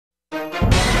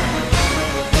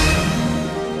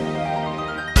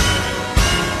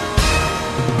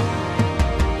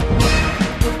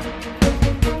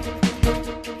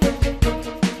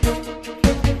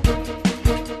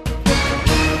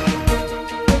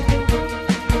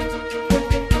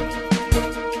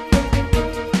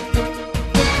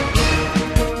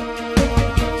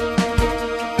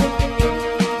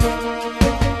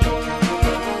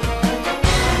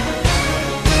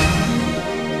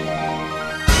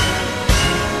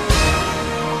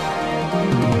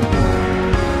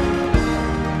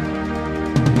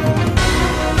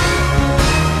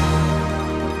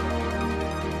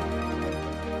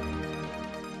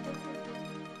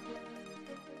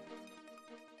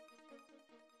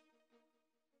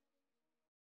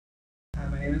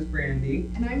is Brandy.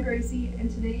 And I'm Gracie, and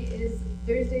today is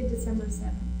Thursday, December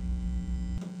 7th.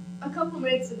 A couple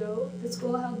nights ago, the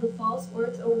school held the Fall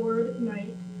Sports Award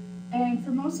night, and for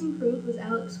most improved was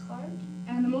Alex Clark,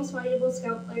 and the most valuable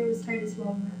scout player was Titus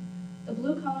Wellner. The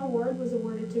Blue Collar Award was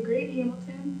awarded to Grant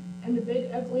Hamilton, and the Big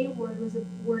Ugly Award was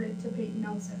awarded to Peyton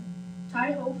Nelson.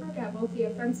 Ty Hofer got both the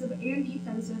offensive and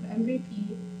defensive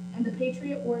MVP, and the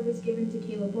Patriot Award was given to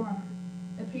Caleb Warner.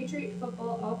 The Patriot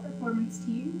football all-performance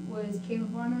team was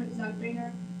Caleb Warner, Zach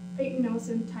Banger, Peyton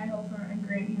Nelson, Ty Hofer, and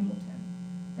Grant Hamilton.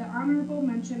 The honorable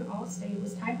mention all-state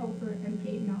was Ty Hofer and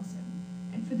Peyton Nelson.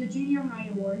 And for the junior high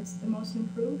awards, the most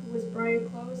improved was Briar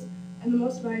Close, and the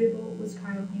most valuable was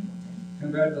Kyle Hamilton.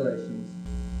 Congratulations.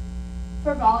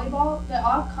 For volleyball, the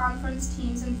all-conference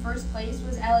teams in first place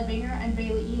was Allie Binger and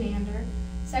Bailey Enander.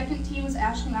 Second team was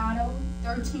Ashlyn Otto.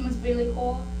 Third team was Bailey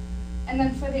Cole. And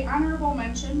then for the honorable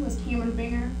mention was Cameron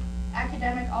Binger.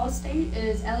 Academic All-State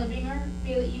is Allie Binger,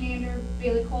 Bailey Enander,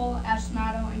 Bailey Cole, Ashlyn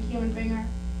Otto, and Cameron Binger.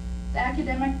 The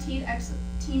Academic Team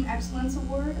Excellence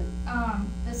Award,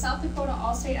 the South Dakota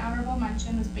All-State Honorable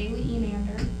Mention was Bailey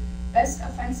Enander. Best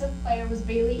Offensive Player was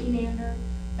Bailey Enander.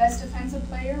 Best Defensive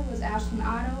Player was Ashlyn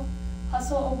Otto.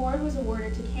 Hustle Award was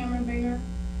awarded to Cameron Binger.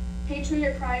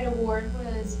 Patriot Pride Award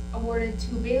was awarded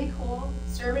to Bailey Cole.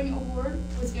 Serving Award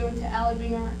was given to Allie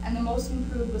Binger, and the most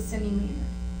improved was Cindy Maynard.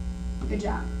 Good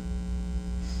job.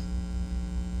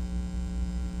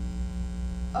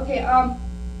 Okay,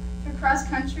 for cross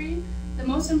country, the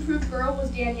most improved girl was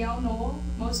Danielle Knoll.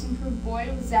 Most improved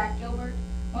boy was Zach Gilbert.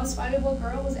 Most valuable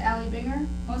girl was Allie Binger.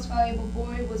 Most valuable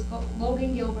boy was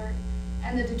Logan Gilbert.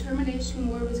 And the determination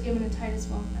award was given to Titus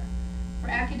Wellner. For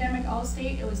academic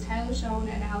all-state, it was Tyler Schoen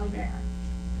and Allie Binger.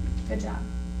 Good job.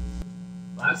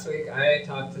 Last week, I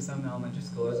talked to some elementary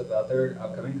schoolers about their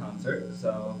upcoming concert,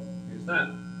 so here's that.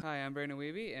 Hi, I'm Brandon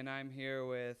Weeby, and I'm here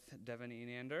with Devin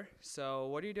Enander. So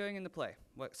what are you doing in the play?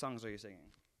 What songs are you singing?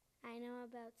 I know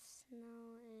about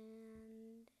Snow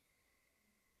and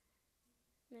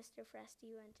Mr. Frosty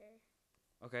Winter.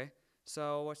 Okay,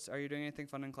 so are you doing anything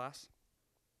fun in class?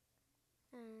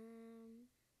 No.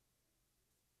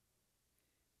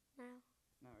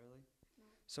 Not really? No.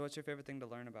 So what's your favorite thing to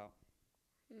learn about?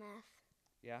 Math.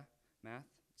 Yeah, math?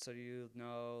 So do you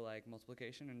know like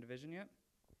multiplication and division yet?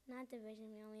 Not division,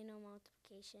 we only know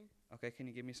multiplication. Okay, can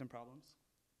you give me some problems?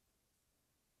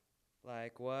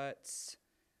 Like what's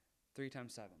 3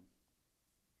 times 7?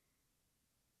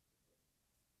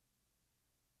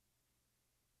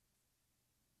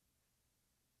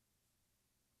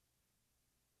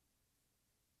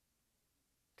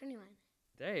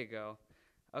 There you go.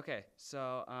 Okay,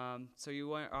 so so you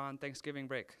went on Thanksgiving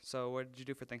break. So what did you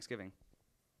do for Thanksgiving?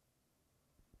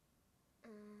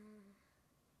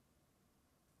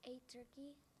 Ate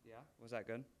turkey. Yeah, was that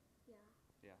good? Yeah.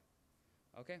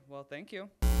 Yeah. Okay, well, thank you.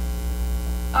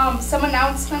 Some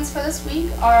announcements for this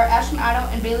week are Ashlyn Otto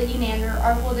and Bailey Enander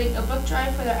are holding a book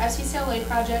drive for their FCCLA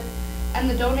project, and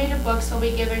the donated books will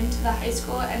be given to the high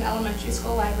school and elementary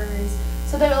school libraries.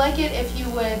 So they would like it if you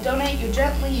would donate your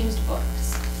gently used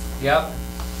books. Yep.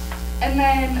 And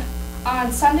then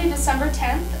on Sunday, December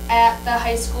 10th at the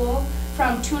high school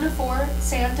from 2 to 4,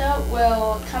 Santa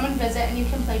will come and visit and you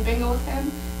can play bingo with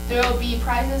him. There will be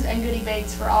prizes and goodie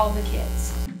bags for all of the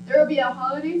kids. There will be a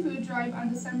holiday food drive on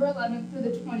December 11th through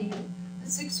the 20th. The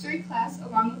 6th grade class,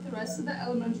 along with the rest of the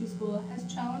elementary school, has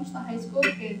challenged the high school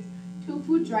kids to a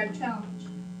food drive challenge.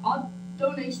 All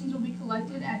donations will be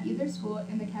collected at either school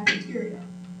in the cafeteria.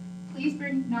 Please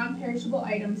bring non-perishable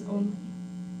items only.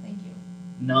 Thank you.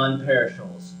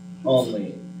 Non-perishables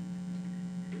only.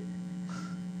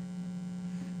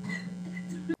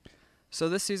 So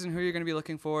this season, who are you going to be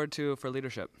looking forward to for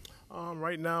leadership?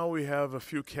 Right now we have a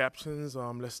few captains.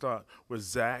 Let's start with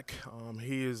Zach.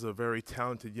 He is a very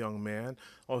talented young man.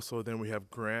 Also then we have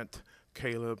Grant,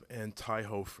 Caleb, and Ty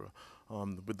Hofer.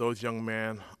 With those young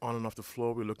men on and off the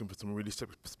floor, we're looking for some really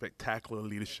spectacular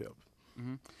leadership.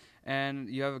 Mm-hmm. And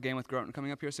you have a game with Groton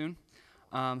coming up here soon.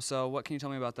 So what can you tell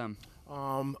me about them?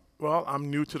 Well, I'm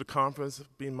new to the conference,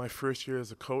 being my first year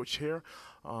as a coach here.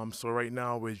 So right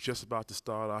now we're just about to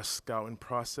start our scouting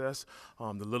process.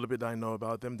 The little bit I know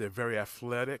about them, they're very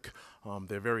athletic,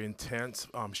 they're very intense,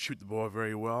 shoot the ball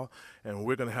very well, and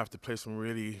we're going to have to play some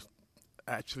really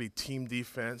actually team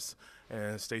defense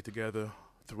and stay together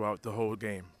throughout the whole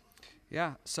game.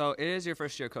 Yeah, so it is your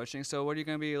first year coaching, so what are you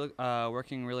going to be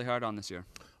working really hard on this year?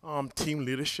 Team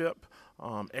leadership,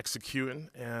 executing,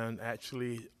 and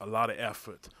actually a lot of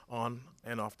effort on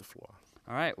and off the floor.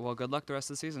 All right, well, good luck the rest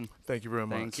of the season. Thank you very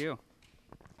much. Thank you.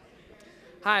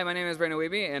 Hi, my name is Brandon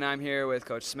Wiebe, and I'm here with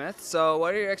Coach Smith. So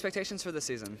what are your expectations for the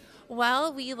season?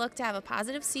 Well, we look to have a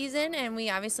positive season, and we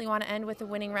obviously want to end with a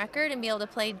winning record and be able to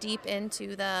play deep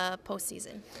into the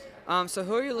postseason. So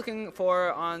who are you looking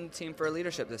for on team for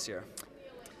leadership this year?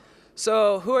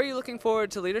 So who are you looking forward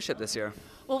to leadership this year?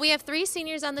 Well, we have 3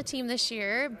 seniors on the team this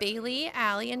year, Bailey,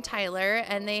 Allie, and Tyler,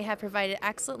 and they have provided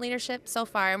excellent leadership so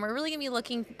far, and we're really going to be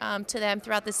looking to them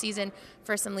throughout the season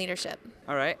for some leadership.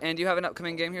 All right, and you have an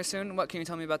upcoming game here soon. What can you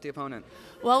tell me about the opponent?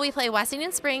 Well, we play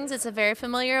Wessington Springs. It's a very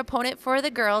familiar opponent for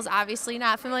the girls, obviously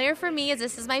not familiar for me as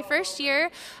this is my first year,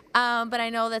 but I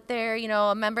know that they're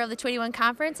a member of the 281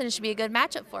 Conference, and it should be a good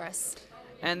matchup for us.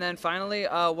 And then finally,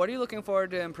 what are you looking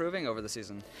forward to improving over the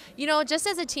season? Just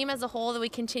as a team as a whole, that we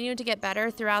continue to get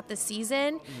better throughout the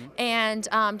season, and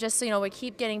just so we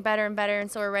keep getting better and better,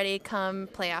 and so we're ready come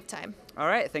playoff time. All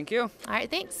right, thank you. All right,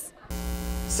 thanks.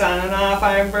 Signing off,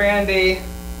 I'm Brandy.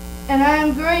 And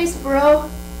I'm Grace, bro.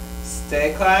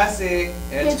 Stay classy,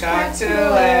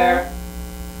 Hitchcock-Tulare.